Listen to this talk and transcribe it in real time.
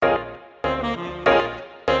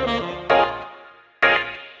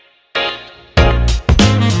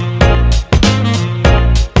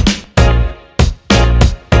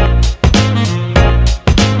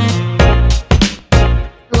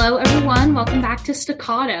welcome back to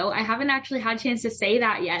Staccato. I haven't actually had a chance to say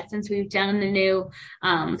that yet since we've done the new,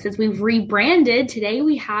 since we've rebranded. Today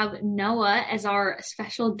we have Noah as our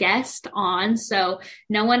special guest on. So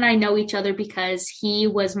Noah and I know each other because he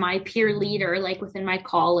was my peer leader, like within my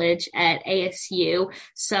college at ASU.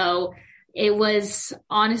 So it was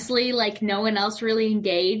honestly like no one else really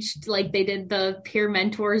engaged. Like they did the peer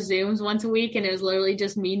mentor Zooms once a week, and it was literally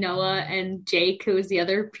just me, Noah, and Jake, who was the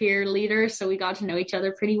other peer leader. So we got to know each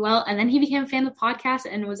other pretty well. And then he became a fan of the podcast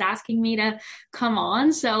and was asking me to come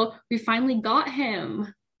on. So we finally got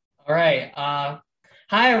him. All right.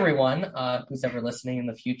 Hi, everyone who's ever listening in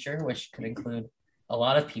the future, which could include a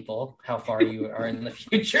lot of people, how far you are in the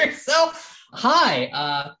future. So,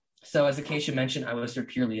 hi. So as Acacia mentioned, I was her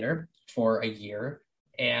peer leader for a year,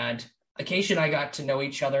 and Acacia and I got to know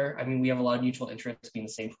each other. I mean, we have a lot of mutual interests being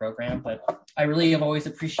the same program, but I really have always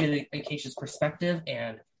appreciated Acacia's perspective,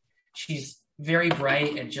 and she's very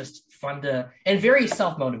bright and just fun and very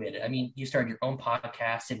self-motivated. I mean, you started your own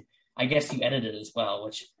podcast, and I guess you edited it as well,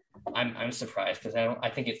 which I'm surprised because I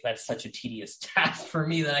think that's such a tedious task for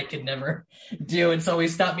me that I could never do. It's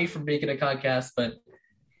always stopped me from making a podcast, but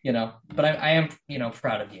I am,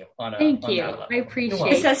 proud of you Thank you. I appreciate it.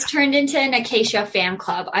 This has turned into an Acacia fan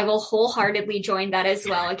club. I will wholeheartedly join that as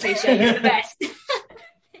well. Acacia, you're the best.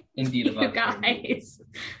 Indeed. You guys.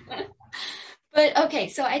 But okay,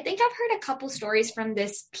 so I think I've heard a couple stories from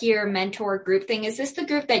this peer mentor group thing. Is this the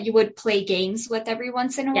group that you would play games with every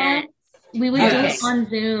once in a while? We would do it on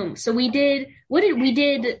Zoom. So we did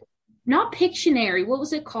not Pictionary. What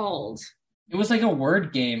was it called? It was like a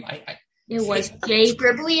word game. It was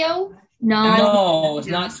Scribblio? No, it's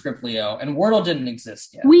not Scribblio. And Wordle didn't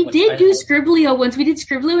exist yet. We did do Scribblio once. We did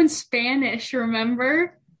Scribblio in Spanish,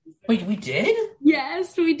 remember? Wait, we did?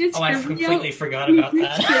 Yes, we did Scribblio. Oh, I completely forgot about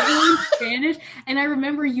that. Scribblio in Spanish. And I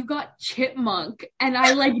remember you got chipmunk, and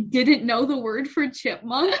I didn't know the word for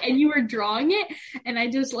chipmunk, and you were drawing it, and I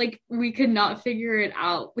just we could not figure it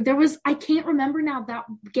out. I can't remember now, that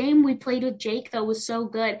game we played with Jake though was so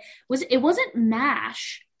good. It wasn't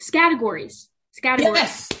MASH. Categories.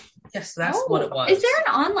 Yes, that's what it was. Is there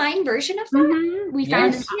an online version of that? Mm-hmm. We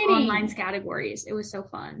found it online categories. It was so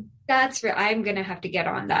fun. I'm going to have to get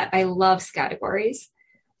on that. I love categories.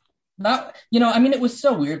 It was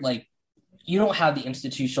so weird. You don't have the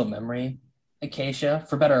institutional memory, Acacia,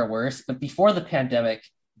 for better or worse. But before the pandemic,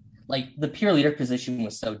 the peer leader position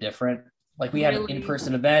was so different. We had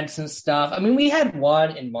in-person events and stuff. I mean, we had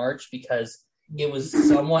one in March because it was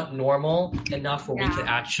somewhat normal enough where we could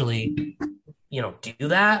actually, do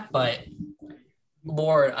that. But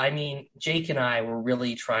Lord, I mean, Jake and I were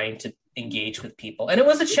really trying to engage with people, and it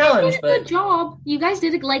was a challenge. But good job. You guys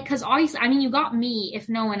did it because obviously, you got me, if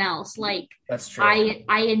no one else. That's true.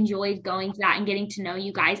 I enjoyed going to that and getting to know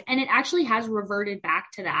you guys, and it actually has reverted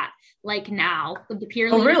back to that. Now, the peer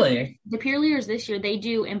leaders. Oh, really? The peer leaders this year, they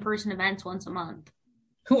do in-person events once a month.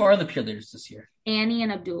 Who are the peer leaders this year? Annie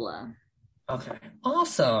and Abdullah. Okay.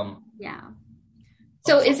 Awesome. Yeah.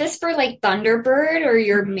 So is this for Thunderbird or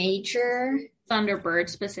your major? Thunderbird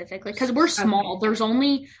specifically, because we're small. Okay. There's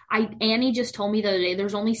only, Annie just told me the other day,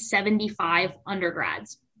 there's only 75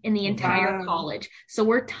 undergrads in the entire college. So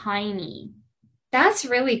we're tiny. That's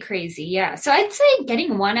really crazy. Yeah. So I'd say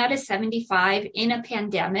getting 1 out of 75 in a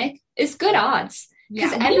pandemic is good odds.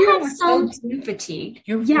 Because everyone was so Zoom fatigued.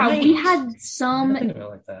 Right. We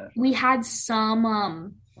had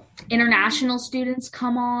some international students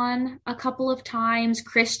come on a couple of times.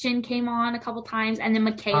 Christian came on a couple times, and then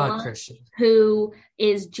Michaela, who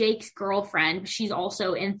is Jake's girlfriend, she's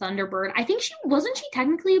also in Thunderbird. I think she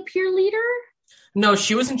technically a peer leader? No,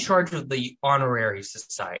 she was in charge of the honorary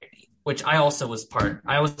society, which I also was part.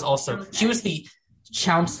 She was the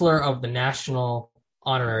chancellor of the National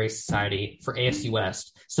Honorary Society for ASU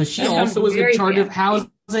West. So she also was in charge of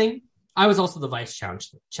housing. I was also the vice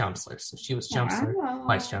chancellor, so she was chancellor,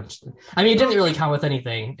 vice chancellor. I mean, it didn't really come with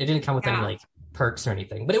anything. It didn't come with any perks or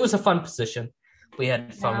anything, but it was a fun position. We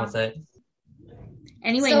had fun with it.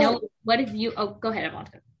 Anyway, what have you? Oh, go ahead,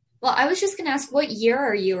 Avantika. Well, I was just going to ask, what year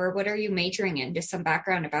are you, or what are you majoring in? Just some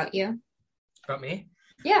background about you. About me?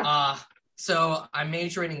 Yeah. So I'm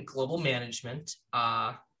majoring in global management.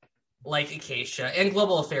 Like Acacia, and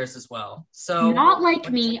global affairs as well. So not like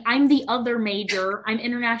me. I'm the other major. I'm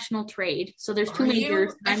international trade. So there's two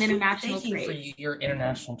majors. I'm international trade. For your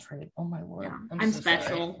international trade. Oh my word. Yeah, I'm so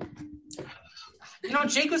special. Sorry.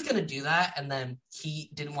 Jake was gonna do that, and then he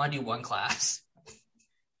didn't want to do one class.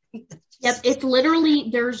 Yep, it's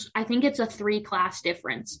literally I think it's a 3-class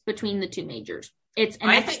difference between the two majors. It's an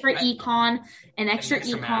extra econ, an extra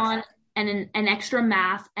econ, and an extra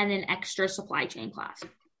math, and an extra supply chain class.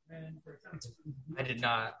 I did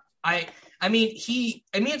not. I I mean,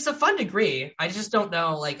 it's a fun degree. I just don't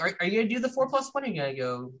know. Like, are you gonna do the 4+1? Or are you gonna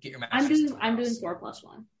go get your master's? I'm doing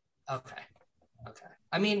 4+1. Okay.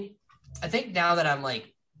 I mean, I think now that I'm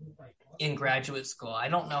like in graduate school, I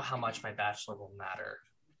don't know how much my bachelor will matter.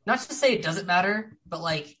 Not to say it doesn't matter, but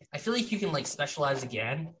like I feel like you can like specialize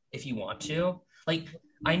again if you want to. Like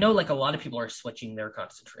I know like a lot of people are switching their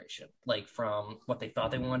concentration, like from what they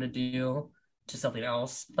thought they wanted to do to something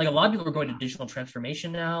else. Like a lot of people are going to digital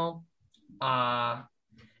transformation now, and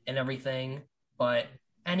everything. But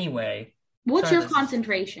anyway, what's your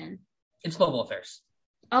concentration? It's global affairs.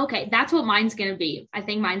 Okay, that's what mine's going to be. I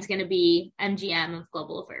think mine's going to be MGM of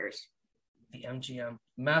Global Affairs. The MGM,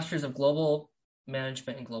 Masters of Global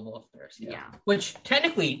Management and Global Affairs. Yeah. Which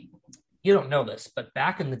technically, you don't know this, but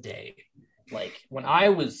back in the day, like when I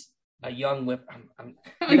was a young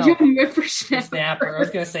young whippersnapper. I was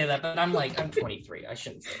going to say that, but I'm 23. I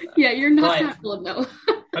shouldn't say that. Yeah, you're not that old, though.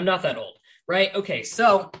 I'm not that old, right? Okay,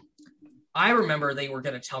 so I remember they were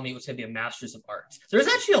going to tell me it was going to be a Master's of Arts. There's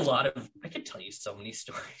actually a lot of, I could tell you so many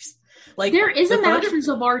stories. Like there is a Master's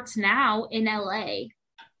of Arts now in LA.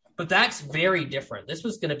 But that's very different. This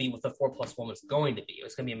was going to be what the 4+1 was going to be. It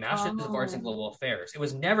was going to be a Master's of Arts in Global Affairs. It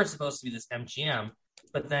was never supposed to be this MGM,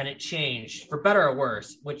 but then it changed for better or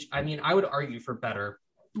worse, which I mean, I would argue for better.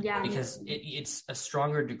 Yeah. Because it's a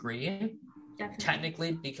stronger degree. Definitely.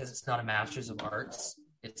 Technically, because it's not a Master's of Arts.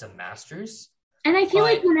 It's a Master's. And I feel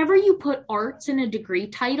like whenever you put arts in a degree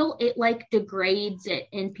title, it like degrades it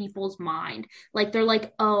in people's mind. Like they're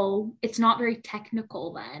like, oh, it's not very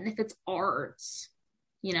technical then if it's arts,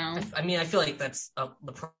 you know? I mean, I feel like that's the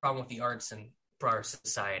problem with the arts and broader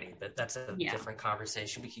society, but that's a different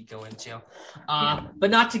conversation we could go into. But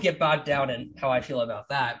not to get bogged down in how I feel about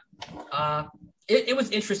that. It was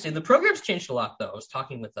interesting. The program's changed a lot, though. I was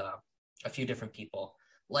talking with a few different people.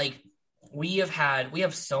 Like, we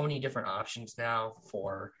have so many different options now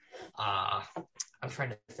for I'm trying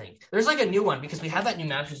to think. There's like a new one because we have that new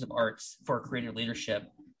Masters of Arts for creative leadership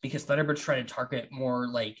because Thunderbird's trying to target more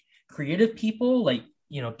like creative people, like,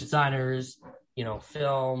 you know, designers, you know,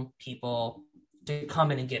 film people to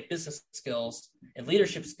come in and get business skills and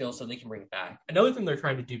leadership skills so they can bring it back. Another thing they're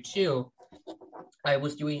trying to do too, I'm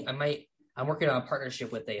working on a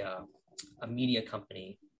partnership with a media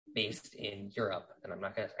company based in Europe, and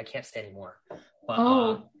I can't say anymore.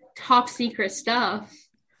 But, top secret stuff.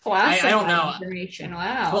 Wow, I don't know. Information.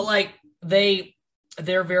 Wow. But like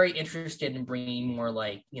they're very interested in bringing more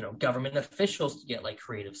like, you know, government officials to get like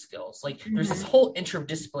creative skills. Like there's this whole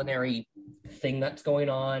interdisciplinary thing that's going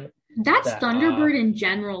on. That's Thunderbird in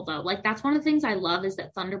general, though. Like that's one of the things I love is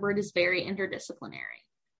that Thunderbird is very interdisciplinary.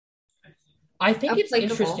 I think it's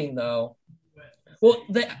interesting though. Well,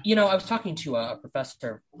 I was talking to a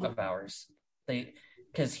professor of ours.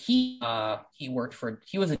 Because he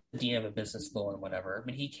was a dean of a business school and whatever,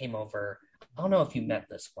 but he came over. I don't know if you met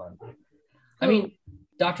this one. I mean,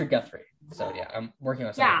 Dr. Guthrie. So yeah, I'm working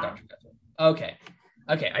on something with Dr. Guthrie.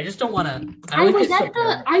 Okay. I just don't want to.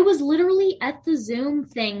 I was literally at the Zoom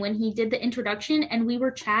thing when he did the introduction, and we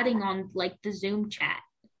were chatting on like the Zoom chat.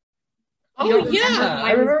 Oh yeah,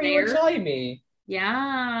 I remember you were telling me.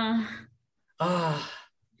 Yeah.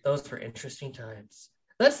 Those were interesting times.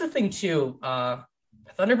 That's the thing too.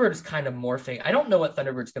 Thunderbird is kind of morphing. I don't know what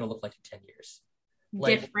Thunderbird's going to look like in 10 years.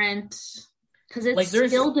 Different. Because it's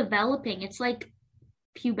still developing. It's like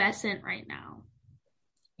pubescent right now.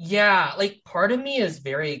 Yeah, like part of me is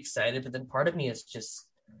very excited, but then part of me is just,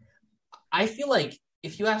 I feel like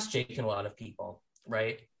if you ask Jake and a lot of people,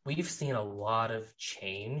 right, we've seen a lot of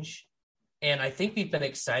change. And I think we've been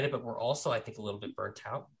excited, but we're also, I think, a little bit burnt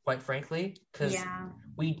out, quite frankly, because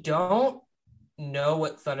we don't know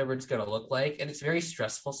what Thunderbird's going to look like. And it's very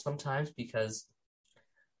stressful sometimes because,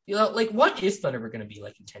 you know, like, what is Thunderbird going to be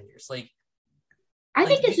like in 10 years? I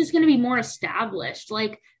think it's just going to be more established.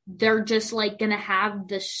 Like, they're just, like, going to have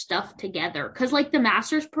this stuff together. Because, like, the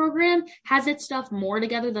master's program has its stuff more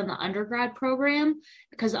together than the undergrad program.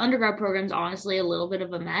 Because the undergrad program is honestly a little bit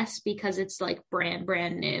of a mess because it's, like, brand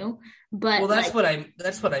new. But that's what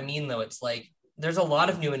I mean, though. It's, like, there's a lot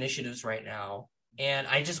of new initiatives right now. And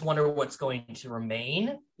I just wonder what's going to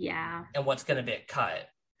remain. Yeah. And what's going to get cut.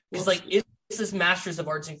 Because, like, is this Masters of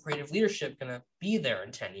Arts and Creative Leadership going to be there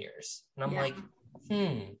in 10 years? And I'm like,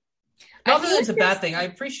 Not that it's a bad thing. I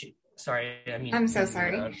appreciate. Sorry, I'm so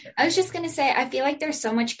sorry. I was just going to say, I feel like there's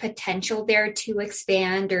so much potential there to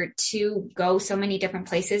expand or to go so many different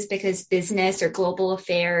places because business or global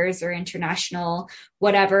affairs or international,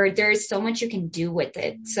 whatever, there's so much you can do with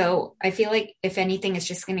it. So I feel like if anything, it's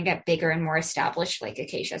just going to get bigger and more established, like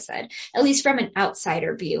Acacia said, at least from an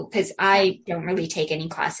outsider view, because I don't really take any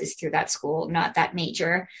classes through that school, not that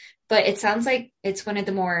major. but it sounds like it's one of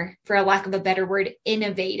the more, for a lack of a better word,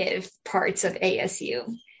 innovative parts of ASU.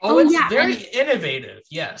 Oh, it's very innovative.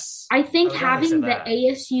 Yes. I think having the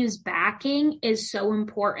ASU's backing is so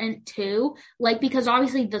important too. Like, because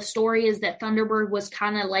obviously the story is that Thunderbird was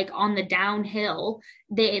kind of like on the downhill.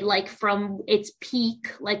 They like from its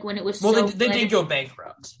peak, like when it was they did go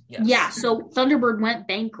bankrupt. Yes. Yeah. So Thunderbird went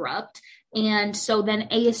bankrupt. And so then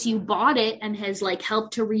ASU bought it and has like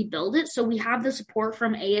helped to rebuild it. So we have the support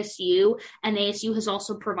from ASU, and ASU has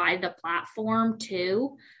also provided a platform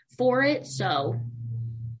too for it. So.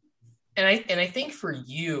 And I think for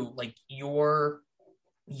you, like your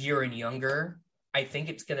year and younger, I think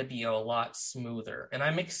it's going to be a lot smoother. And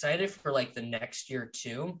I'm excited for like the next year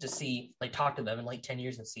too, to see, like, talk to them in like 10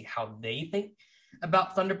 years and see how they think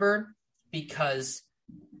about Thunderbird, because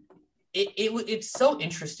it's so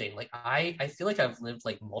interesting. Like I feel like I've lived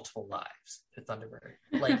like multiple lives with Thunderbird.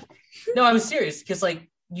 Like, no, I was serious, because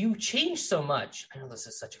like you changed so much. I know this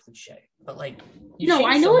is such a cliche, but like,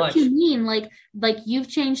 I know what you mean. Like you've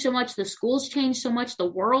changed so much. The school's changed so much. The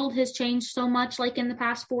world has changed so much. Like in the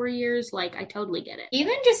past 4 years, like I totally get it.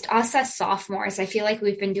 Even just us as sophomores, I feel like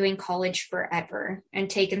we've been doing college forever and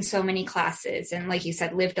taken so many classes, and like you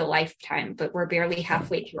said, lived a lifetime. But we're barely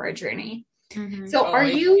halfway through our journey. Mm-hmm. So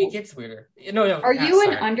it gets weirder. Are you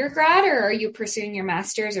an undergrad, or are you pursuing your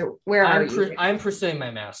master's, or where are you? I'm pursuing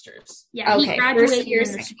my master's. Yeah, okay. He graduated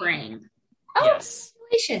in the spring. Oh, yes.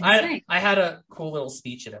 Congratulations. I had a cool little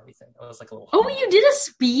speech and everything. I was like a little. Oh, you did a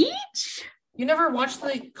speech? You never watched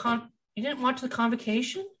you didn't watch the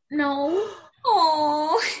convocation? No.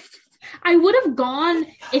 Oh. I would have gone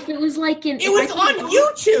if it was like in. It was on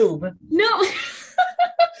YouTube. No. On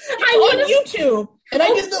YouTube. And I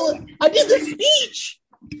did the speech,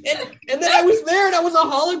 and then I was there, and I was a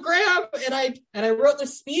hologram, and I wrote the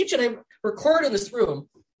speech, and I recorded in this room,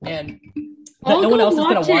 and no one else is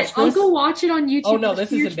gonna watch this. I'll go watch it on YouTube. Oh no, this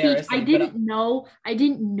is embarrassing. I didn't know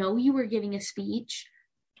you were giving a speech.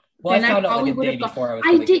 Well, I found out like a day before I was.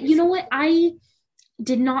 I did. You know what? I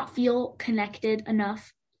did not feel connected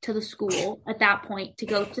enough to the school at that point to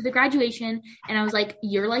go to the graduation, and I was like,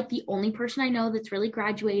 "You're like the only person I know that's really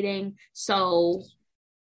graduating." So.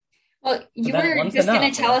 Well, you were just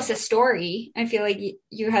going to tell us a story. I feel like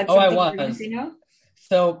you had something. Oh, I was.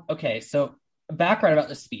 So background about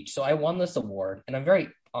this speech. So I won this award, and I'm very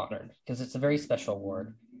honored because it's a very special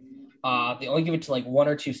award. They only give it to like 1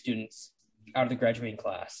 or 2 students out of the graduating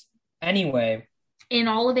class. Anyway. In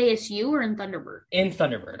all of ASU or in Thunderbird? In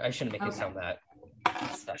Thunderbird. I shouldn't make it sound that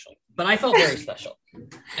special. But I felt very special.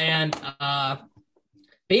 And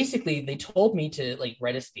basically, they told me to like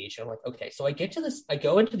write a speech. I'm like, okay. So I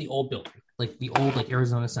go into the old building, like the old like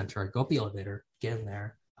Arizona Center. I go up the elevator, get in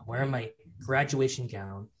there. I'm wearing my graduation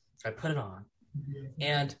gown. I put it on,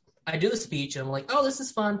 and I do the speech. And I'm like, oh, this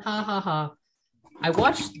is fun, ha ha ha. I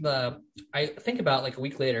think about like a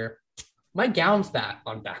week later, my gown's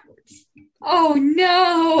backwards. Oh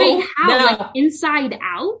no! Wait, how? Like inside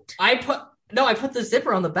out? I put the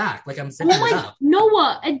zipper on the back, like I'm zipping it up.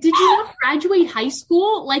 Noah, did you not graduate high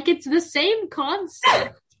school? Like, it's the same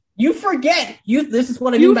concept. You forget. This is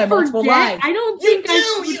what I mean by multiple lives. I don't think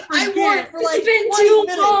I wore it for like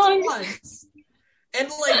 20 minutes.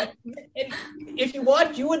 And like, if you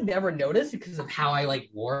watch, you would never notice because of how I like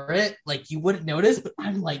wore it. Like, you wouldn't notice, but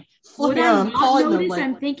I'm like,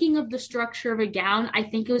 I'm thinking of the structure of a gown. I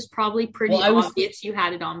think it was probably pretty obvious you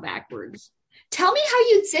had it on backwards. Tell me how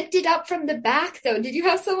you zipped it up from the back, though. Did you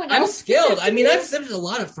have someone else? I'm skilled. I mean, I've zipped a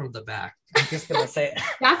lot of from the back. I'm just going to say it.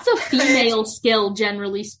 That's a female skill,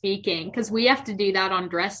 generally speaking, because we have to do that on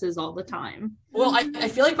dresses all the time. Well, I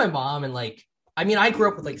feel like my mom and, like, I mean, I grew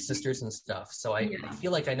up with, like, sisters and stuff, so I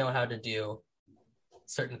feel like I know how to do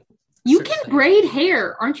certain You can braid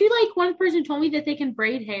hair. Aren't you, like, one person told me that they can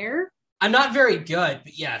braid hair? I'm not very good,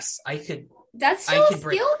 but yes, I could. That's still a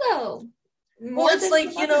skill, though. Well, it's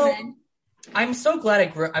like, you know... I'm so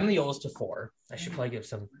glad I'm the oldest of 4. I should probably give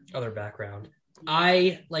some other background.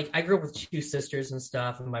 I grew up with 2 sisters and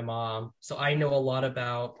stuff and my mom. So I know a lot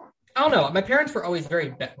about, I don't know. My parents were always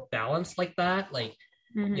very balanced like that. Like,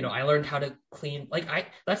 you know, I learned how to clean.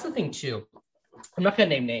 That's the thing too. I'm not going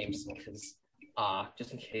to name names because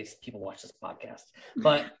just in case people watch this podcast.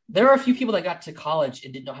 But there are a few people that got to college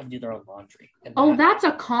and didn't know how to do their own laundry. That's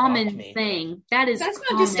a common thing. That's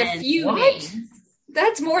not just a few names.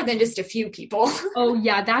 That's more than just a few people. Oh,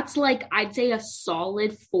 yeah. That's like, I'd say a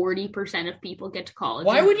solid 40% of people get to college.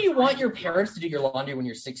 Why would you want your parents to do your laundry when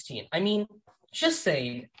you're 16? I mean, just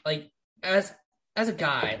saying, like, as a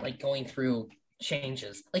guy, like, going through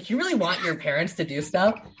changes, like, you really want your parents to do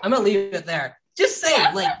stuff? I'm going to leave it there. Just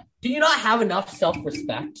saying, like, do you not have enough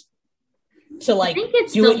self-respect? to like I think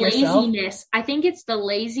it's do the it yourself? laziness. I think it's the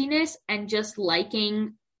laziness and just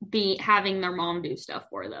liking having their mom do stuff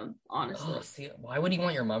for them, honestly. Oh, see, why would you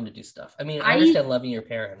want your mom to do stuff? I mean, I I understand loving your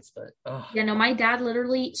parents, but Yeah, no, my dad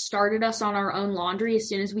literally started us on our own laundry as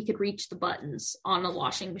soon as we could reach the buttons on a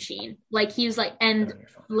washing machine. Like he was like, and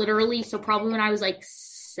literally, so probably when I was like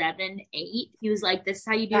 7, 8, he was like, "This is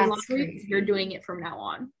how you do That's laundry. crazy. You're doing it from now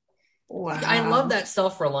on." Wow. I love that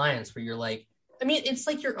self-reliance where you're like, I mean, it's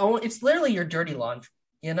like your own, it's literally your dirty laundry,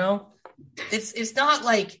 you know? It's not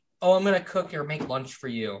like, oh, I'm gonna cook or make lunch for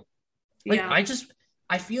you. Like Yeah.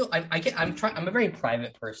 I'm a very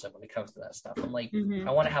private person when it comes to that stuff. I'm like, Mhm.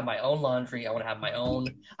 I want to have my own laundry. I want to have my own.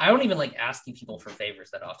 I don't even like asking people for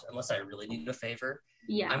favors that often, unless I really need a favor.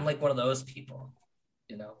 Yeah. I'm like one of those people,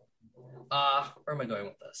 you know. Where am I going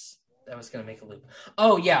with this? I was gonna make a loop.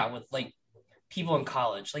 Oh yeah, with like people in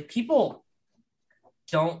college. Like people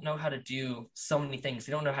don't know how to do so many things.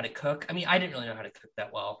 They don't know how to cook. I mean, I didn't really know how to cook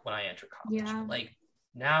that well when I entered college. Yeah. But like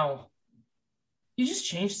now, you just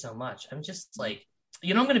change so much. I'm just like,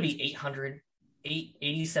 I'm going to be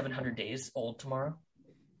 8,700 days old tomorrow.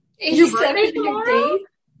 Your birthday 87 tomorrow? days?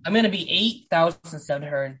 I'm going to be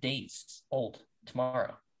 8,700 days old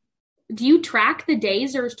tomorrow. Do you track the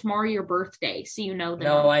days, or is tomorrow your birthday? So you know the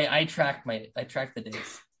No, number? I track the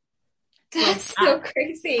days. That's so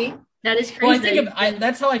crazy. That is crazy. Well, I think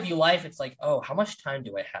that's how I view life. It's like, oh, how much time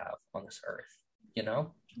do I have on this earth? You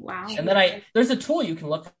know? Wow. And then there's a tool you can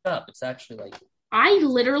look up. It's actually like, I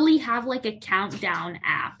literally have like a countdown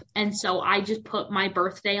app. And so I just put my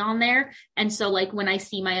birthday on there. And so like when I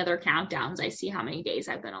see my other countdowns, I see how many days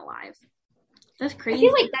I've been alive. That's I crazy.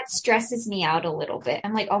 feel like that stresses me out a little bit.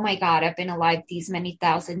 I'm like, oh my God, I've been alive these many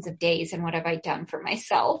thousands of days, and what have I done for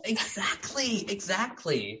myself? exactly.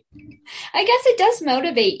 I guess it does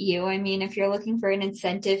motivate you. I mean, if you're looking for an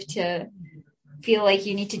incentive to feel like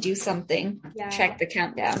you need to do something, Yeah. check the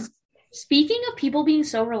countdown. Speaking of people being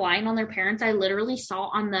so reliant on their parents, I literally saw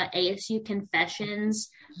on the ASU Confessions.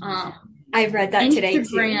 I read that today too.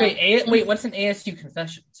 Instagram. Wait, what's an ASU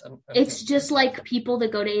Confessions? It's just like people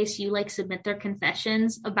that go to ASU like submit their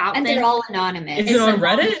confessions about And things. they're all anonymous. Is it on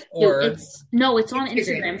Reddit or? It's on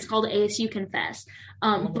Instagram. It's called ASU Confess.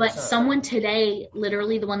 But someone today,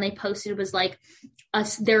 literally the one they posted was like,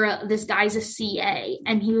 this guy's a CA,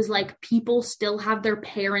 and he was like, people still have their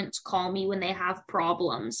parents call me when they have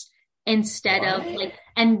problems instead of like,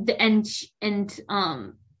 and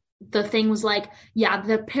the thing was like, yeah,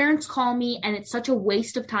 the parents call me and it's such a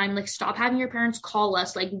waste of time. Like, stop having your parents call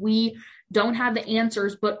us. Like, we don't have the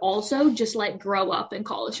answers, but also just like grow up and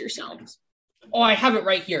call us yourselves. Oh, I have it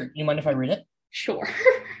right here. You mind if I read it? Sure.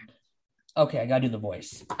 Okay, I gotta do the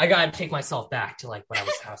voice. I gotta take myself back to like when I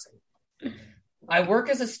was housing. I work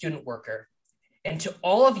as a student worker, and to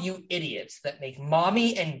all of you idiots that make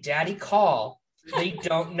mommy and daddy call, they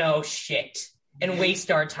don't know shit and waste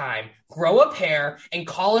our time. Grow a pair and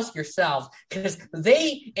call us yourselves, because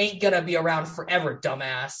they ain't gonna be around forever,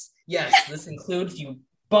 dumbass. Yes, this includes you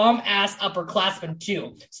bum-ass upperclassmen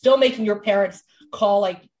too, still making your parents call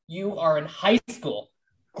like you are in high school.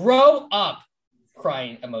 Grow up.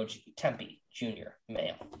 Crying emoji. Tempe, junior,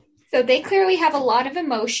 male. So they clearly have a lot of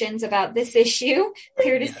emotions about this issue.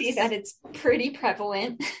 Clear to see that it's pretty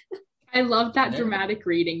prevalent. I love that dramatic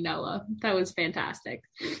reading, Noah. That was fantastic.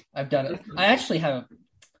 I've done it. I actually have.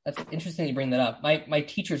 That's interesting you bring that up. My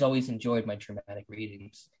teachers always enjoyed my dramatic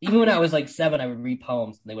readings. Even when I was like 7, I would read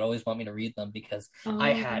poems, and they would always want me to read them because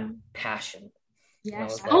I had passion.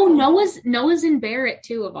 Yes. Oh, Noah's in Barrett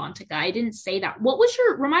too, Avantika. I didn't say that.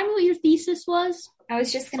 Remind me what your thesis was? I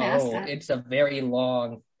was just going to ask that. It's a very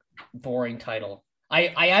long, boring title.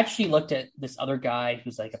 I actually looked at this other guy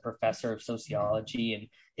who's like a professor of sociology, and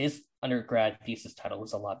his undergrad thesis title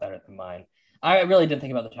was a lot better than mine. I really didn't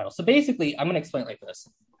think about the title. So basically, I'm going to explain it like this.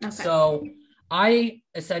 Okay. So I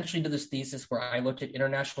essentially did this thesis where I looked at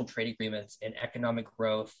international trade agreements and economic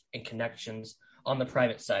growth and connections on the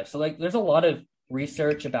private side. So like there's a lot of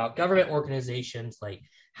research about government organizations, like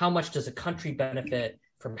how much does a country benefit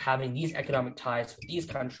from having these economic ties with these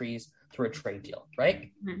countries through a trade deal,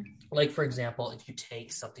 right? Mm-hmm. Like, for example, if you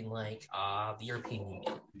take something like the European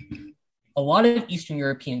Union, a lot of Eastern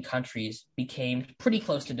European countries became pretty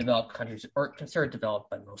close to developed countries, or considered developed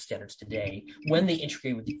by most standards today, when they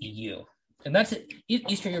integrated with the EU. And that's it.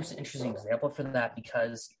 Eastern Europe's an interesting example for that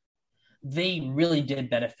because they really did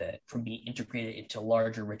benefit from being integrated into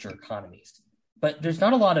larger, richer economies. But there's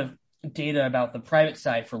not a lot of data about the private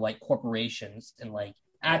side for like corporations and like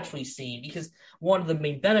actually seeing, because one of the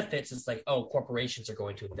main benefits is like, oh, corporations are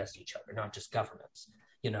going to invest in each other, not just governments,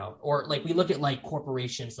 you know, or like we look at like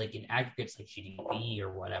corporations like in aggregates like GDP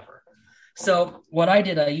or whatever. So what I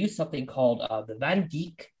did, I used something called the Van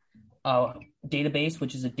Dyke database,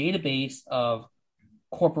 which is a database of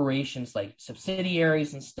corporations like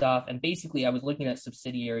subsidiaries and stuff. And basically, I was looking at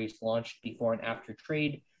subsidiaries launched before and after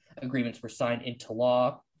trade agreements were signed into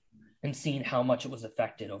law and seeing how much it was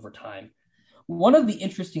affected over time. One of the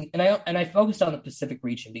interesting, and I focused on the Pacific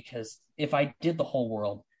region because if I did the whole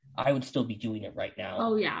world, I would still be doing it right now.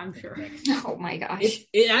 Oh yeah, I'm sure. Oh my gosh.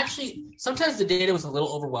 It actually, sometimes the data was a little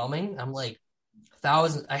overwhelming. I'm like,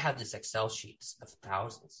 thousands. I had this Excel sheets of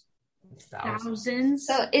thousands.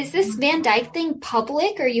 So is this Van Dyke thing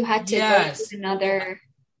public, or you had to go to another?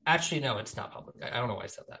 Actually, no, it's not public. I don't know why I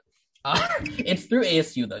said that. It's through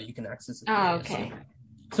ASU though. You can access it. Oh, okay.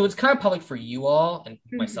 ASU. So it's kind of public for you all and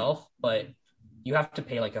myself, but you have to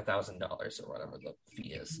pay like $1,000 or whatever the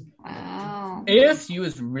fee is. Wow. ASU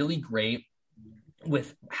is really great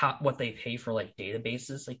with what they pay for like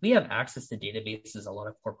databases. Like we have access to databases a lot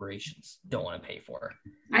of corporations don't want to pay for.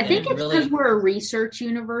 I think it's because we're a research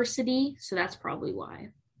university, so that's probably why.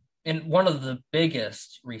 And one of the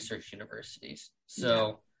biggest research universities.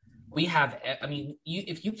 So we have, I mean,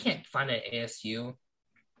 if you can't find an ASU,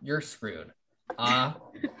 you're screwed.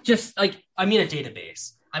 Just like, I mean, a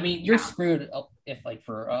database. I mean, you're screwed if like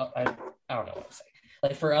for, I don't know what to say,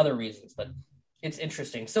 like for other reasons, but it's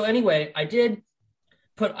interesting. So anyway, I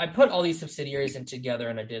put all these subsidiaries in together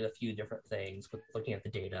and I did a few different things with looking at the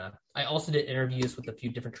data. I also did interviews with a few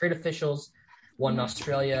different trade officials, one in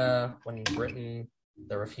Australia, one in Britain.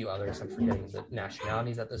 There were a few others. I'm forgetting the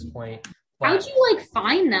nationalities at this point. But, how'd you like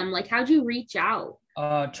find them? Like, how'd you reach out?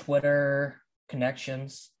 Twitter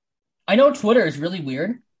connections. I know Twitter is really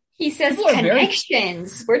weird. He says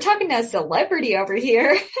connections. We're talking to a celebrity over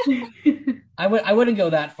here. I wouldn't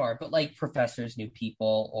go that far, but like professors knew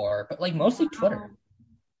people, but like mostly Twitter.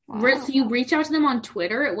 Wow. So you reach out to them on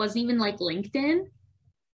Twitter? It wasn't even like LinkedIn?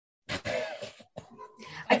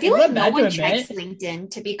 I feel like no one checks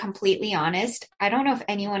LinkedIn, to be completely honest. I don't know if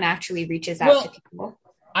anyone actually reaches out to people.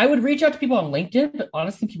 I would reach out to people on LinkedIn, but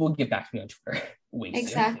honestly, people would get back to me on Twitter.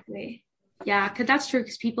 Exactly. Yeah, because that's true,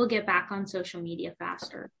 because people get back on social media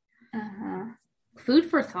faster. Uh-huh. Food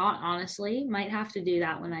for thought, honestly. Might have to do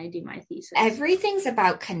that when I do my thesis. Everything's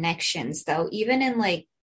about connections, though. Even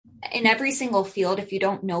in every single field, if you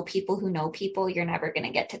don't know people who know people, you're never going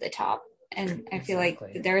to get to the top. And I feel like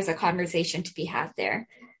there is a conversation to be had there.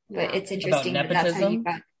 But it's interesting that that's how you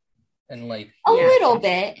got. And like a little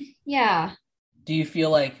bit. Yeah. Do you feel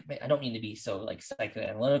like, I don't mean to be so like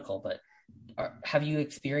psychoanalytical, but have you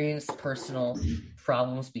experienced personal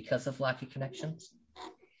problems because of lack of connections?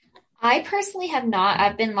 I personally have not.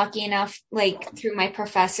 I've been lucky enough, like through my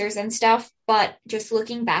professors and stuff, but just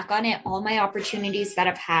looking back on it, all my opportunities that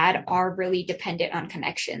I've had are really dependent on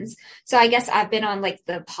connections. So I guess I've been on like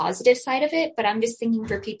the positive side of it, but I'm just thinking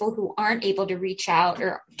for people who aren't able to reach out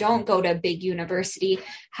or don't go to a big university,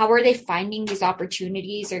 how are they finding these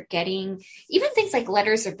opportunities or getting even things like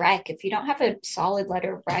letters of rec? If you don't have a solid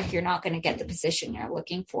letter of rec, you're not going to get the position you're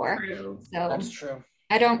looking for. True. So that's true.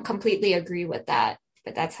 I don't completely agree with that.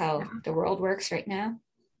 But that's how the world works right now.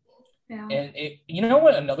 Yeah. And you know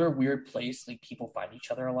what? Another weird place like people find each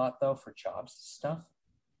other a lot though for jobs and stuff.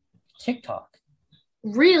 TikTok.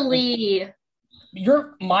 Really?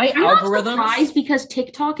 I'm not surprised because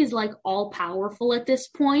TikTok is like all powerful at this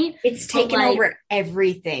point. It's taken over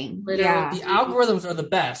everything. Literally, yeah. The algorithms are the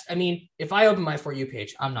best. I mean, if I open my For You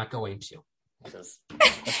page, I'm not going to. Because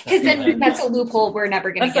then that's a loophole we're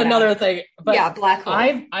never going to get. That's another thing. But yeah, black hole.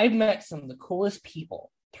 I've met some of the coolest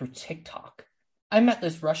people through TikTok. I met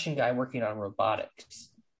this Russian guy working on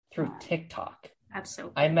robotics through TikTok. That's so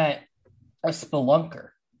cool. I met a spelunker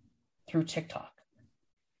through TikTok.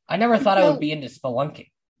 I never thought I would be into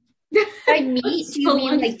spelunking. By meet, do you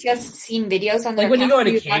mean like just seeing videos on their when you go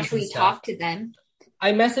into caves actually talk to them?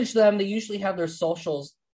 I message them. They usually have their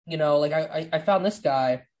socials. You know, like I found this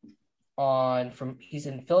guy he's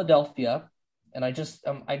in Philadelphia, and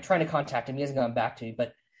I'm trying to contact him. He hasn't gotten back to me,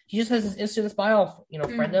 but he just has his Instagram bio. You know,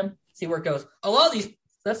 friend him, see where it goes. A lot of these,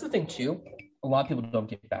 that's the thing too. A lot of people don't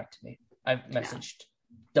get back to me. I've messaged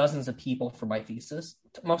dozens of people for my thesis.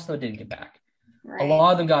 Most of them didn't get back. Right. A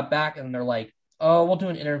lot of them got back, and they're like, "Oh, we'll do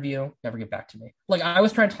an interview." Never get back to me. Like I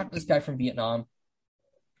was trying to talk to this guy from Vietnam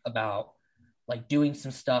about like doing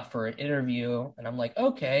some stuff for an interview, and I'm like,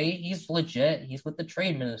 okay, he's legit. He's with the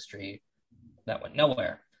trade ministry. That went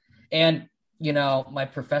nowhere. And, you know, my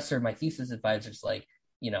thesis advisor's like,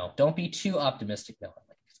 you know, don't be too optimistic. No, I'm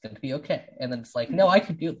like, it's going to be okay. And then it's like, no, I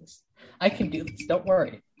can do this. Don't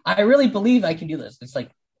worry. I really believe I can do this. It's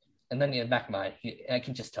like, and then in the back of my mind, I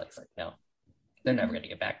can just tell he's like, no, they're never going to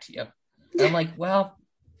get back to you. And I'm like, well,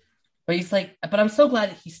 but he's like, but I'm so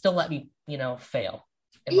glad he still let me, fail.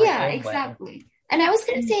 Yeah, exactly. And I was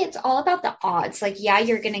going to say it's all about the odds. Like, yeah,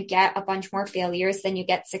 you're going to get a bunch more failures than you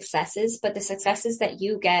get successes, but the successes that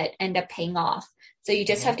you get end up paying off. So you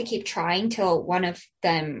just have to keep trying till one of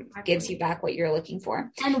them gives you back what you're looking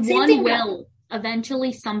for. And one will.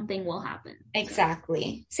 Eventually something will happen.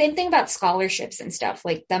 Exactly. Same thing about scholarships and stuff.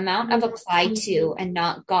 Like the amount I've applied to and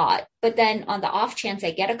not got, but then on the off chance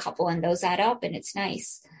I get a couple and those add up and it's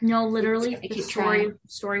nice. No, literally the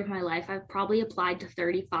story of my life. I've probably applied to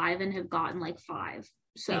 35 and have gotten like 5.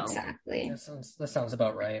 So exactly. That sounds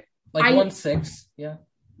about right. Like 1/6. Yeah.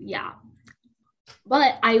 Yeah.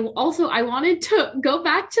 But I wanted to go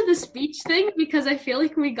back to the speech thing because I feel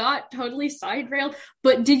like we got totally side railed.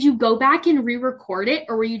 But did you go back and re-record it,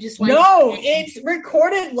 or were you just like, no, it's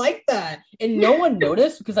recorded like that, and no one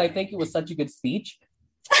noticed because I think it was such a good speech.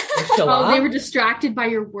 They were distracted by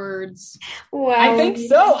your words. Wow, I think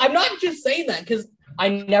so. I'm not just saying that because I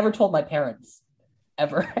never told my parents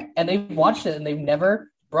ever, and they watched it and they've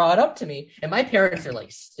never brought it up to me. And my parents are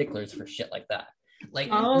like sticklers for shit like that.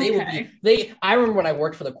 Like I remember when I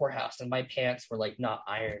worked for the courthouse and my pants were like not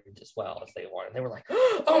ironed as well as they wanted. They were like,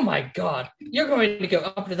 oh my God, you're going to go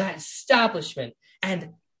up to that establishment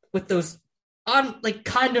and with those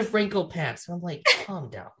kind of wrinkled pants. And I'm like,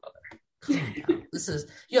 calm down, mother. Calm down.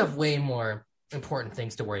 You have way more important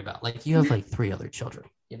things to worry about. Like you have like 3 other children,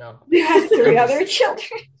 You have 3 other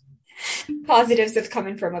children. Positives of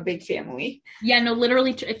coming from a big family. Yeah, no,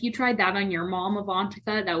 literally, if you tried that on your mom,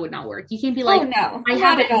 Avantika, that would not work. You can't be like, oh, no, I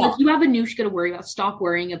have it. Like, you have Anushka to worry about. Stop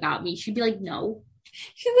worrying about me. She'd be like, no.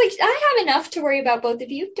 She's like, I have enough to worry about both of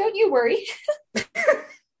you. Don't you worry.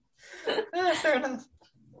 Fair enough.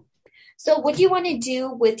 So what do you want to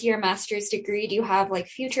do with your master's degree? Do you have like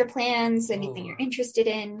future plans, anything you're interested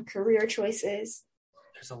in, career choices?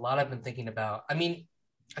 There's a lot I've been thinking about. I mean,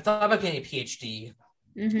 I thought about getting a PhD.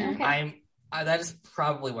 Mm-hmm. Okay. That is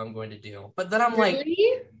probably what I'm going to do. But then I'm really? like,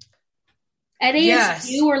 at ASU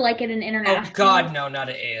yes. Or like at an international? Oh God, no, not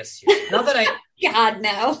at ASU. Not that God,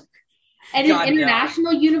 no. At an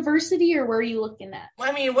international university, or where are you looking at?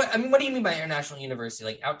 I mean, what do you mean by international university?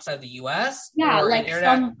 Like outside the U.S.? Yeah,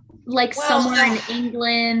 like somewhere in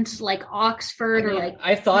England, like Oxford, or like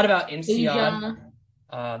I thought about INSEAD.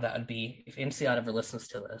 That would be if INSEAD ever listens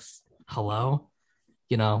to this. Hello,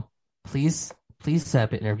 please set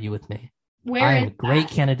up an interview with me. I am a great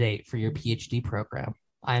candidate for your PhD program.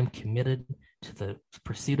 I am committed to the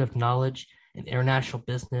pursuit of knowledge in international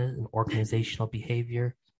business and organizational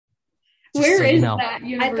behavior. Where is that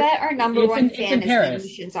university? I bet our number one fan is the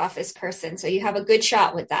admissions office person, so you have a good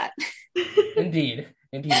shot with that. Indeed,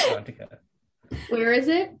 Avantika. Where is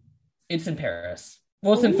it? It's in Paris.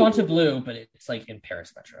 Well, it's in Fontainebleau, but it's like in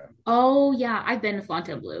Paris Metro. Oh yeah, I've been to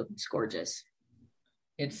Fontainebleau. It's gorgeous.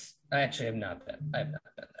 I actually have not been. I have not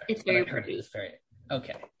been there. It's very pretty. It's very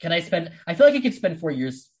okay. I feel like I could spend 4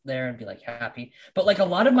 years there and be like happy. But like a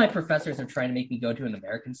lot of my professors are trying to make me go to an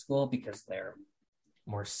American school because they're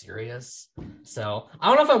more serious. So I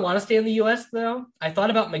don't know if I want to stay in the US though. I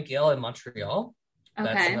thought about McGill in Montreal.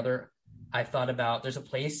 Okay. That's another. I thought about there's a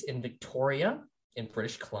place in Victoria in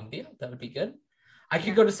British Columbia. That would be good. I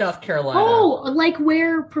could go to South Carolina. Oh, like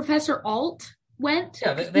where Professor Alt went?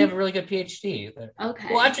 Yeah, they have a really good PhD. Okay.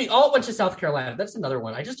 Well, actually, Alt went to South Carolina. That's another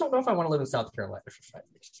one. I just don't know if I want to live in South Carolina for 5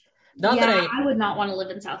 years. I would not want to live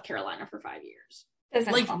in South Carolina for 5 years.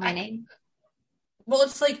 Doesn't call my name. Well,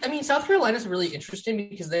 it's like, I mean, South Carolina is really interesting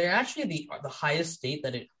because they're actually the highest state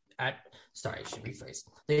I should rephrase.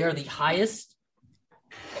 They are the highest.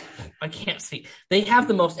 I can't speak. They have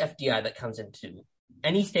the most FDI that comes into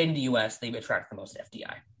any state in the U.S. They attract the most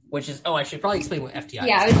FDI, which is, I should probably explain what FDI is.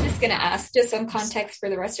 Yeah, I was just going to ask, just some context for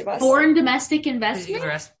the rest of us. Foreign domestic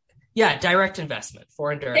investment? Yeah, direct investment.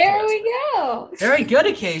 Foreign direct investment. There we go. Very good,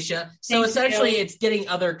 Acacia. So essentially, it's getting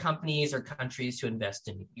other companies or countries to invest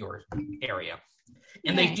in your area.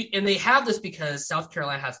 And they have this because South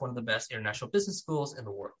Carolina has one of the best international business schools in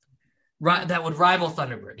the world. That would rival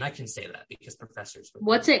Thunderbird, and I can say that because professors.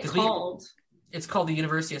 What's it called? It's called the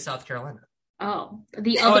University of South Carolina. Oh,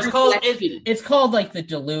 it's called like the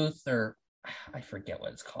Duluth, or I forget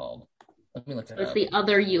what it's called. Let me look it up. It's the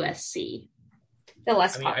other USC, the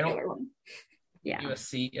less popular one. Yeah,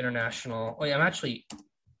 USC International. Oh yeah, I'm actually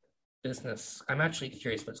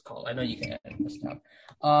curious what it's called. I know you can edit this down.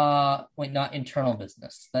 Not internal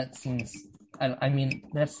business. That seems. I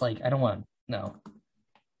mean, that's like I don't want. No,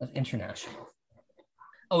 that's international.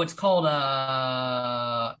 Oh, it's called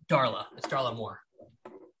Darla. It's Darla Moore.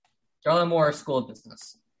 Darla Moore School of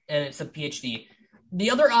Business, and it's a PhD. The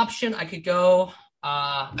other option I could go,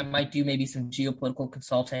 I might do maybe some geopolitical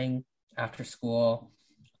consulting after school.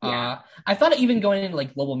 Yeah. I thought of even going into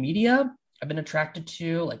like global media, I've been attracted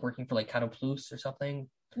to, like working for like Canal Plus or something.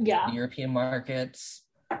 Yeah. The European markets.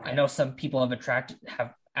 I know some people I've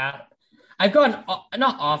gotten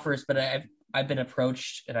not offers, but I've been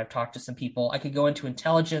approached and I've talked to some people. I could go into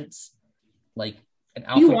intelligence, like an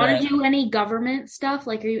alphabet. Do you want to do any government stuff?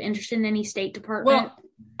 Like, are you interested in any State Department? Well,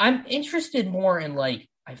 I'm interested more in like,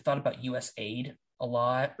 I've thought about U.S. aid a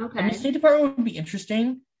lot. Okay. I mean, State Department would be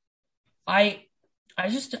interesting. I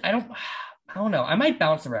don't know. I might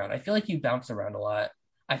bounce around. I feel like you bounce around a lot.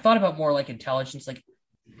 I thought about more like intelligence, like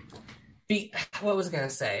what was I going to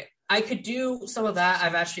say? I could do some of that.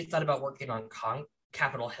 I've actually thought about working on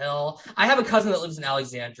Capitol Hill. I have a cousin that lives in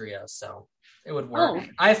Alexandria, so it would work. Oh.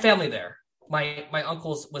 I have family there. My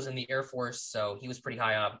uncle was in the Air Force, so he was pretty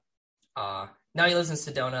high up. Now he lives in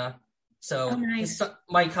Sedona. So nice.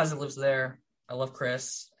 My cousin lives there. I love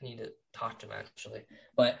Chris. I need to talk to him actually.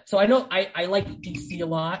 But so I know I like DC a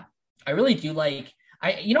lot. I really do like.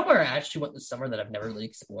 You know where I actually went this summer that I've never really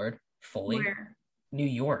explored fully? Where? New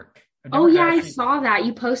York. Oh yeah, I saw that.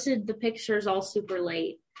 You posted the pictures all super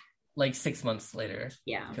late. Like 6 months later.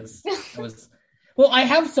 Yeah. Because I was. Well, I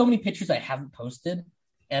have so many pictures I haven't posted,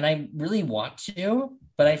 and I really want to,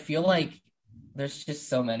 but I feel like there's just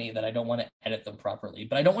so many that I don't want to edit them properly.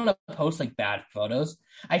 But I don't want to post like bad photos.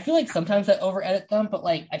 I feel like sometimes I over edit them, but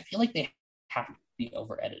like I feel like they have to be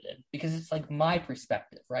over edited because it's like my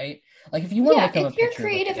perspective, right? Like if you want to look up a your picture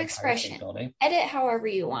creative of, like, expression. Building, edit however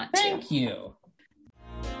you want to. Thank you.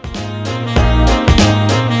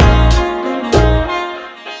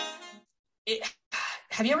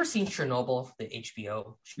 Have you ever seen Chernobyl, the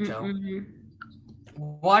HBO show? Mm-hmm.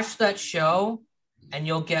 Watch that show, and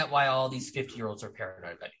you'll get why all these 50-year-olds are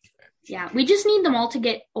paranoid about nuclear. Yeah, we just need them all to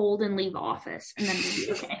get old and leave office, and then we'll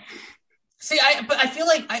be okay. See, but I feel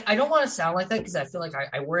like I don't want to sound like that because I feel like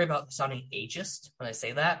I worry about sounding ageist when I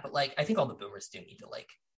say that. But like, I think all the boomers do need to like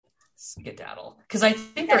skedaddle because I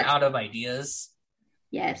think they're out of ideas.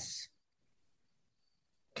 Yes.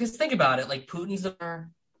 Because think about it, like Putin's a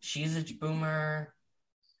boomer, she's a boomer.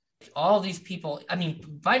 All these people. I mean,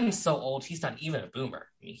 Biden's so old; he's not even a boomer.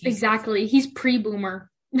 I mean, Exactly, he's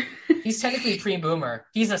pre-boomer. He's technically pre-boomer.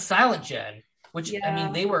 He's a silent gen, which I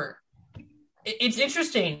mean, they were. It's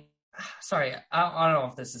interesting. Sorry, I don't know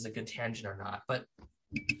if this is a good tangent or not, but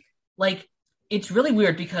like it's really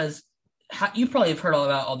weird because you probably have heard all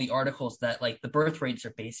about all the articles that like the birth rates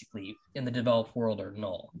are basically in the developed world are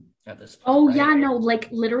null at this point. Oh right? yeah, no, like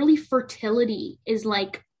literally fertility is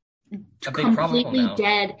like completely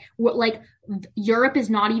dead. Like Europe is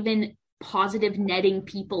not even positive netting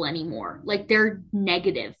people anymore. Like they're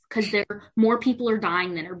negative because more people are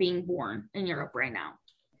dying than are being born in Europe right now.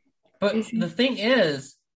 But the thing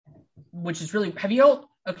is, which is really, have you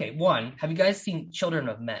guys seen Children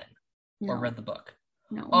of Men or read the book?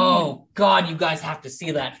 No. Oh God, you guys have to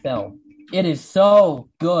see that film. It is so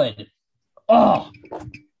good. Oh.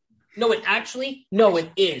 No, it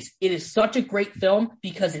is. It is such a great film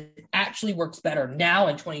because it actually works better now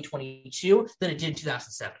in 2022 than it did in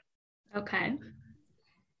 2007. Okay.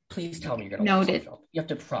 Please tell me you're going to watch that film. You have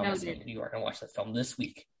to promise me you are going to watch that film this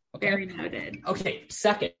week. Okay? Very noted. Okay,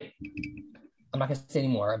 second. I'm not going to say any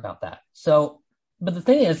more about that. So, but the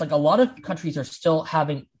thing is, like a lot of countries are still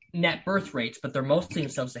having net birth rates, but they're mostly in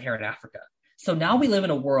sub-Saharan Africa. So now we live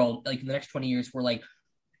in a world, like in the next 20 years, where like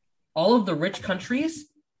all of the rich countries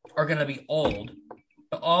are going to be old,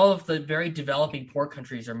 but all of the very developing poor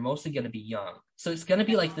countries are mostly going to be young. So it's going to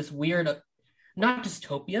be like this weird, not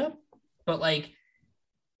dystopia, but like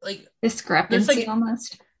discrepancy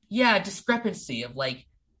almost. Yeah, discrepancy of like,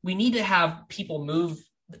 we need to have people move.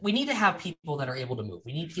 We need to have people that are able to move.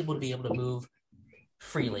 We need people to be able to move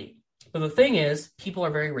freely. But the thing is, people are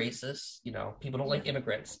very racist. You know, people don't like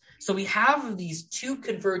immigrants. So we have these two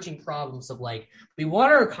converging problems of like, we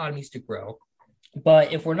want our economies to grow,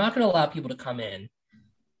 but if we're not going to allow people to come in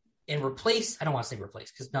and replace, I don't want to say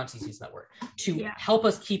replace because Nazis use that word, to help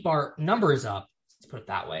us keep our numbers up, let's put it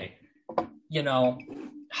that way, you know,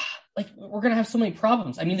 like we're going to have so many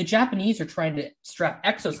problems. I mean, the Japanese are trying to strap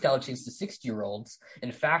exoskeletons to 60-year-olds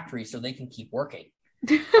in factories so they can keep working.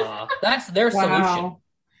 That's their solution.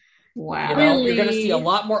 Wow. You know, you're going to see a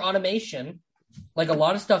lot more automation. Like a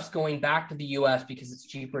lot of stuff's going back to the US because it's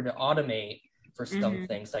cheaper to automate for some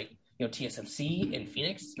things like, you know, TSMC in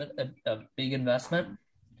Phoenix has been a big investment.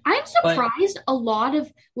 I'm surprised a lot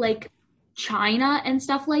of like China and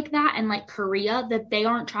stuff like that and like Korea that they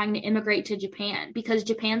aren't trying to immigrate to Japan because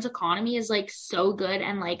Japan's economy is like so good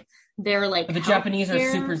and like they're like but the Japanese are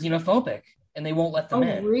super xenophobic and they won't let them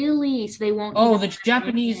in. Oh really? So they won't the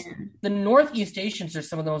Japanese the Northeast Asians are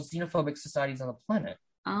some of the most xenophobic societies on the planet.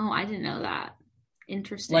 Oh, I didn't know that.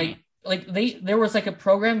 Interesting. Like like there was like a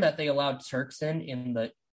program that they allowed Turks in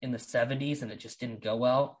the 70s, and it just didn't go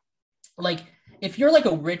well. Like if you're like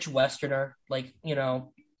a rich Westerner, like, you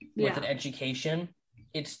know, with an education,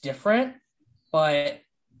 it's different. But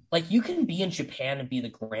like you can be in Japan and be the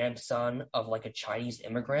grandson of like a Chinese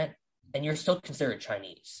immigrant, and you're still considered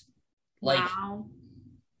Chinese. Like, wow.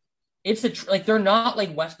 It's like they're not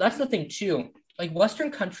like West. That's the thing too. Like Western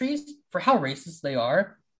countries, for how racist they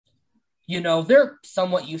are, you know, they're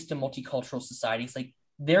somewhat used to multicultural societies. Like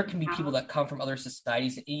there can be people that come from other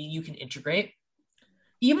societies that you can integrate.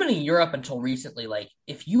 Even in Europe until recently, like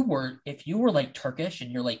if you were like Turkish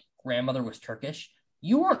and your like grandmother was Turkish,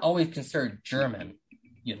 you weren't always considered German,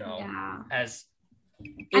 you know, as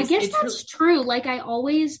I guess that's true. Like I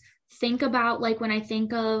always think about like when I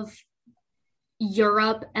think of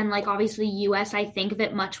Europe and like obviously US, I think of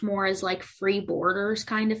it much more as like free borders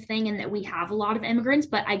kind of thing, and that we have a lot of immigrants,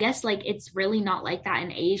 but I guess like it's really not like that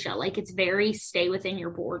in Asia. Like it's very stay within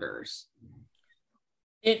your borders.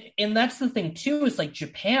 And that's the thing too, is like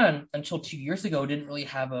Japan until 2 years ago didn't really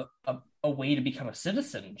have a way to become a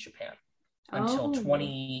citizen in Japan until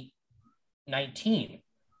 2019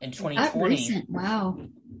 and 2020. Wow.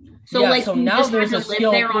 So like so now there's a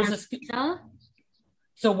skill. Visa?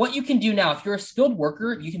 So what you can do now, if you're a skilled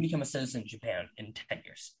worker, you can become a citizen in Japan in 10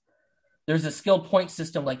 years. There's a skilled point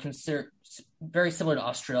system, like very similar to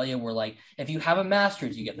Australia, where like if you have a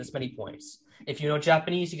master's, you get this many points. If you know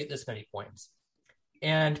Japanese, you get this many points.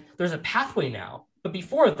 And there's a pathway now. But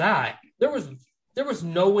before that, there was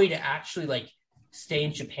no way to actually like stay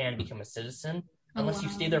in Japan and become a citizen unless you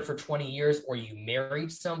stay there for 20 years or you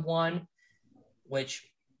married someone, which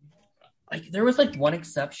like there was like one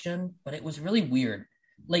exception, but it was really weird.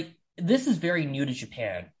 Like this is very new to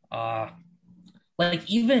Japan. Like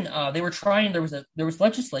even they were trying. There was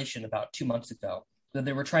legislation about 2 months ago that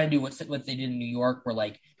they were trying to do what they did in New York, where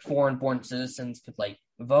like foreign-born citizens could like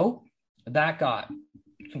vote. That got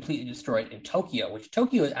completely destroyed in Tokyo, which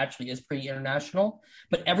Tokyo actually is pretty international,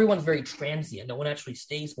 but everyone's very transient. No one actually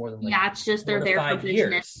stays more than like it's just they're there for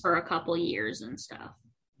business for a couple years and stuff.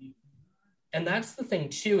 And that's the thing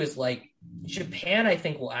too, is like Japan, I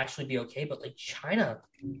think will actually be okay, but like China,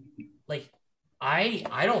 like I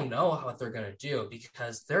don't know what they're gonna do,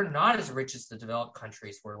 because they're not as rich as the developed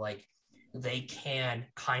countries, where like they can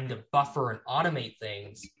kind of buffer and automate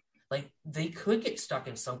things. Like they could get stuck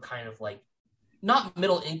in some kind of like not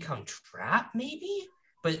middle income trap maybe,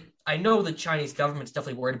 but I know the Chinese government's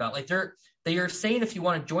definitely worried about, like they are saying if you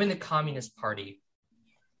want to join the Communist Party,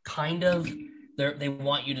 kind of they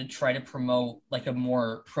want you to try to promote like a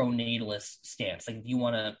more pro-natalist stance. Like if you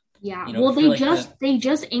want to, you know, well they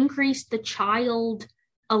just increased the child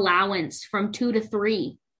allowance from 2 to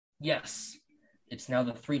 3. Yes, it's now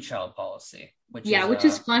the 3-child policy, which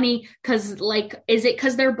is funny because like, is it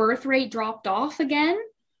because their birth rate dropped off again?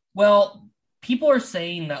 Well, people are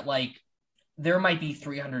saying that like there might be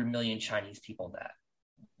 300 million Chinese people that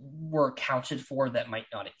were accounted for that might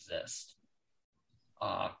not exist.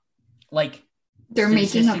 Like they're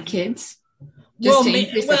making up kids. Just to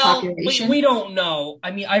increase the population. We don't know.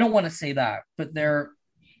 I mean, I don't want to say that, but they're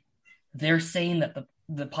saying that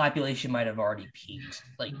the population might have already peaked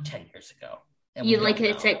like 10 years ago. And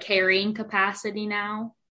it's at carrying capacity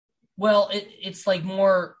now? Well, it's like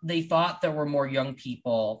more, they thought there were more young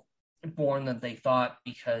people born than they thought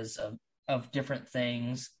because of different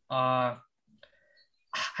things. I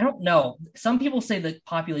don't know. Some people say the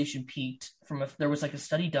population peaked there was like a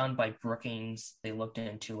study done by Brookings. They looked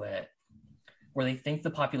into it where they think the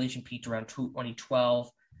population peaked around 2012,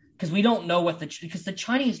 because we don't know because the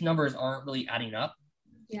Chinese numbers aren't really adding up.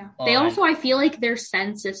 Yeah. They also, I feel like their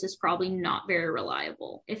census is probably not very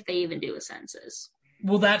reliable if they even do a census.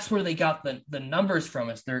 Well, that's where they got the numbers from.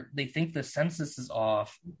 Is they think the census is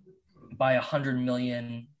off by 100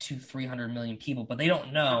 million to 300 million people, but they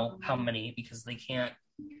don't know how many, because they can't.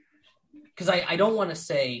 Because I don't want to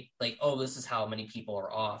say like, oh, this is how many people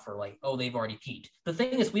are off, or like, oh, they've already peaked. The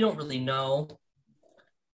thing is, we don't really know.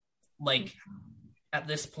 Like at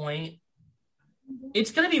this point,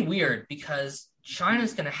 it's going to be weird because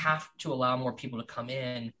China's going to have to allow more people to come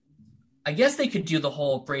in. I guess they could do the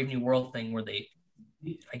whole Brave New World thing where they,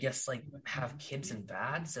 I guess, like have kids in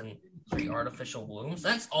baths and create artificial wombs.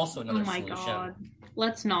 That's also another solution. Oh my God.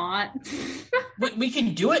 Let's not. We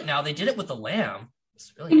can do it now. They did it with the lamb.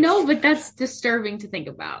 Really no, but that's disturbing to think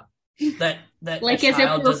about. That like a as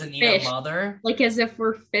child if we're doesn't fish. Need a mother. Like as if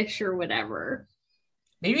we're fish or whatever.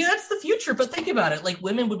 maybe that's the future, but think about it. Like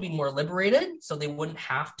women would be more liberated, so they wouldn't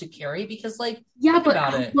have to carry because like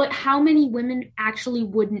but how many women actually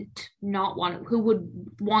wouldn't not want who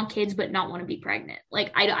would want kids but not want to be pregnant?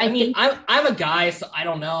 Like I mean, think I'm a guy, so I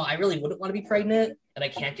don't know. I really wouldn't want to be pregnant, and I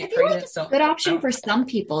can't get feel pregnant. like it's So a good option for some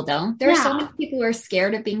people, though. There are so many people who are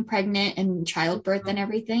scared of being pregnant and childbirth and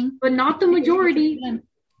everything, but not the majority.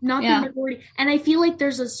 Not the majority. And I feel like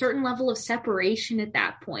there's a certain level of separation at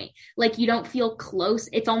that point. Like you don't feel close.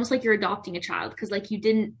 It's almost like you're adopting a child because like you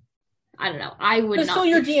didn't, I don't know. I would it's not. Still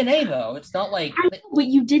your DNA though. It's not like. I know, but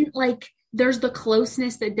you didn't like, there's the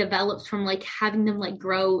closeness that develops from like having them like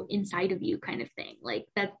grow inside of you kind of thing. Like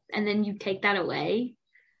that. And then you take that away.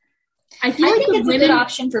 I think it's a good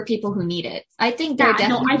option for people who need it. I think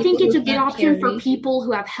I think it's a good option for people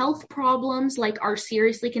who have health problems, like are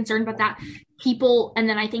seriously concerned about that. People, and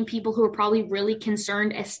then I think people who are probably really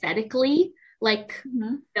concerned aesthetically, like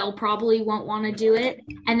they'll probably won't want to do it.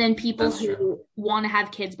 And then people who want to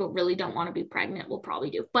have kids but really don't want to be pregnant will probably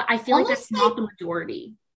do. But I feel like that's not the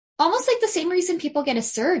majority. Almost like the same reason people get a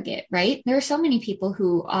surrogate, right? There are so many people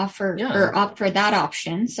who offer or opt for that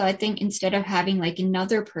option. So I think instead of having like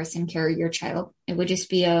another person carry your child, it would just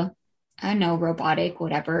be a, I don't know, robotic,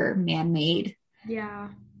 whatever, man-made. Yeah.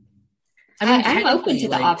 I mean, I'm open to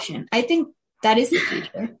the option. I think that is the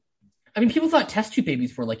future. I mean, people thought test tube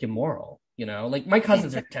babies were like immoral, you know? Like my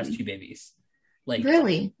cousins are test tube babies. Like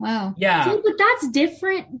really? Wow. Yeah. See, but that's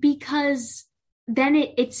different because then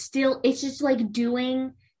it's just like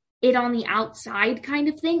doing it on the outside kind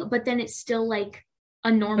of thing, but then it's still like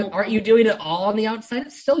a normal. But aren't you doing it all on the outside?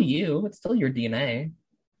 It's still you. It's still your DNA.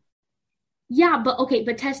 Yeah, but okay,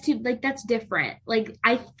 but test tube, like that's different. Like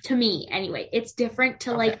to me anyway, it's different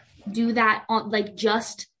to like do that on like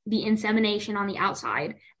just the insemination on the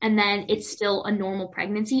outside and then it's still a normal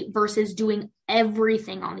pregnancy versus doing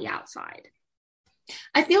everything on the outside.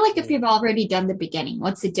 I feel like if you've already done the beginning,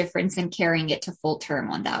 what's the difference in carrying it to full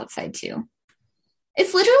term on the outside too?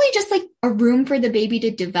 It's literally just like a room for the baby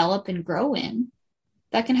to develop and grow in.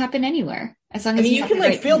 That can happen anywhere. As long as you can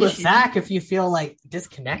like feel the sack if you feel like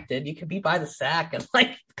disconnected. You can be by the sack and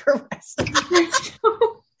like caress it.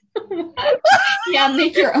 Yeah,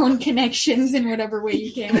 make your own connections in whatever way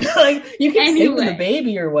you can. Like you can sing with the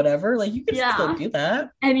baby or whatever. Like you can still do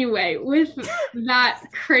that. Anyway, with that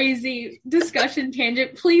crazy discussion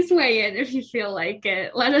tangent, please weigh in if you feel like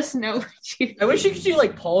it. Let us know what you think. I wish you could do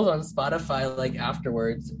like polls on Spotify like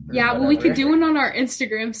afterwards. Yeah, well, we could do one on our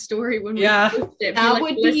Instagram story when we post it. That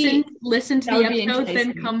would listen to the episode,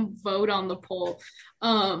 then come vote on the poll.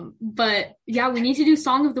 But yeah, we need to do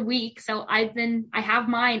song of the week. So I have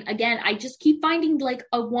mine again. I just keep finding like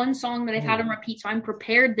a one song that I've had on repeat. So I'm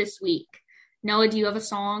prepared this week. Noah, do you have a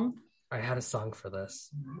song? I had a song for this,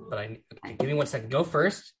 but give me 1 second. Go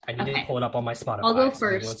first. I need to pull it up on my Spotify. I'll go first.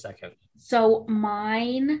 Give me 1 second. So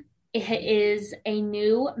mine is a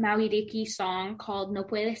new Maui Riki song called No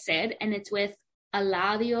Puede Ser, and it's with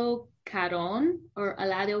Eladio Carrion,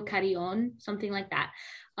 something like that.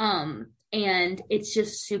 And it's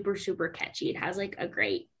just super, super catchy. It has like a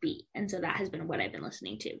great beat. And so that has been what I've been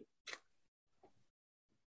listening to.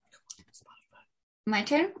 My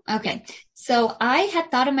turn? Okay. So I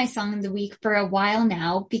had thought of my song of the week for a while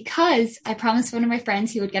now because I promised one of my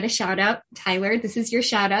friends he would get a shout out. Tyler, this is your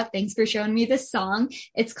shout out. Thanks for showing me this song.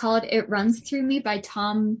 It's called It Runs Through Me by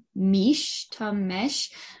Tom Mesh.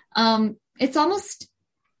 It's almost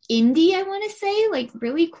indie, I want to say, like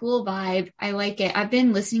really cool vibe. I like it. I've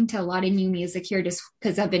been listening to a lot of new music here just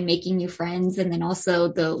because I've been making new friends and then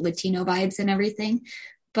also the Latino vibes and everything.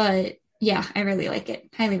 But yeah, I really like it.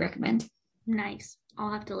 Highly recommend. Nice.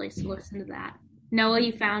 I'll have to listen to that. Noah,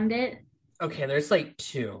 you found it? Okay, there's like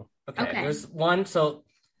two. Okay. There's one. So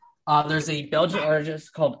there's a Belgian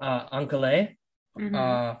artist called Angele.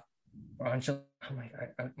 Or Angel. Oh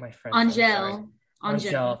my friend.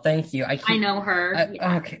 Angel, thank you. I know her.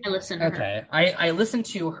 Okay. I listen to her. Okay. I listened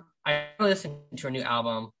to her new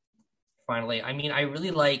album finally. I mean, I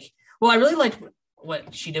really liked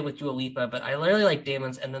what she did with Dua Lipa, but I really like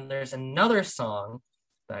Damon's. And then there's another song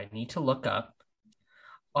that I need to look up.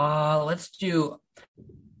 Let's do.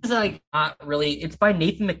 It's like not really. It's by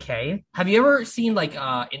Nathan McKay. Have you ever seen like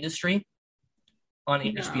Industry on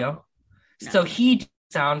HBO? No. So he did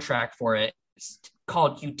a soundtrack for it. It's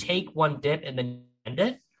called "You Take One Dip and Then End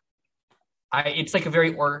It." It's like a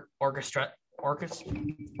very orchestral.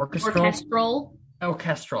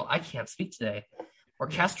 I can't speak today.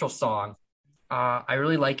 Orchestral song. I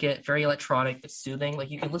really like it. Very electronic. It's soothing. Like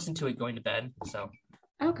you can listen to it going to bed. So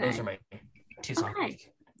those are my two songs. Okay.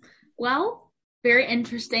 Well, Very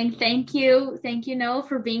interesting. Thank you. Thank you, Noah,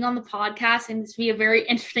 for being on the podcast. And this will be a very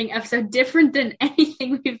interesting episode, different than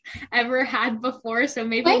anything we've ever had before. So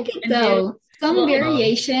maybe like it though. Some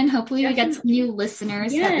variation. Hopefully we get some new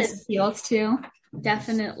listeners that this appeals to.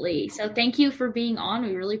 Definitely. So thank you for being on.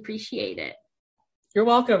 We really appreciate it. You're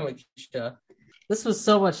welcome, Akeisha. This was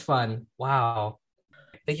so much fun. Wow.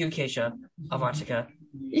 Thank you, Akeisha. Avantika.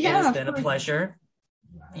 Yeah, it has been a pleasure.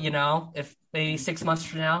 You know, if maybe 6 months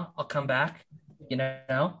from now, I'll come back, you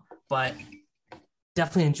know, but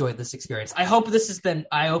definitely enjoyed this experience. I hope this has been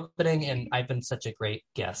eye-opening, and I've been such a great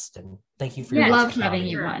guest, and thank you for your love having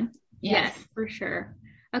you on. Yes, for sure.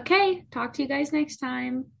 Okay, talk to you guys next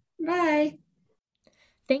time. Bye.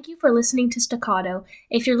 Thank you for listening to Staccato.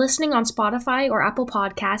 If you're listening on Spotify or Apple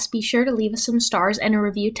Podcasts, be sure to leave us some stars and a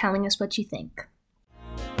review telling us what you think.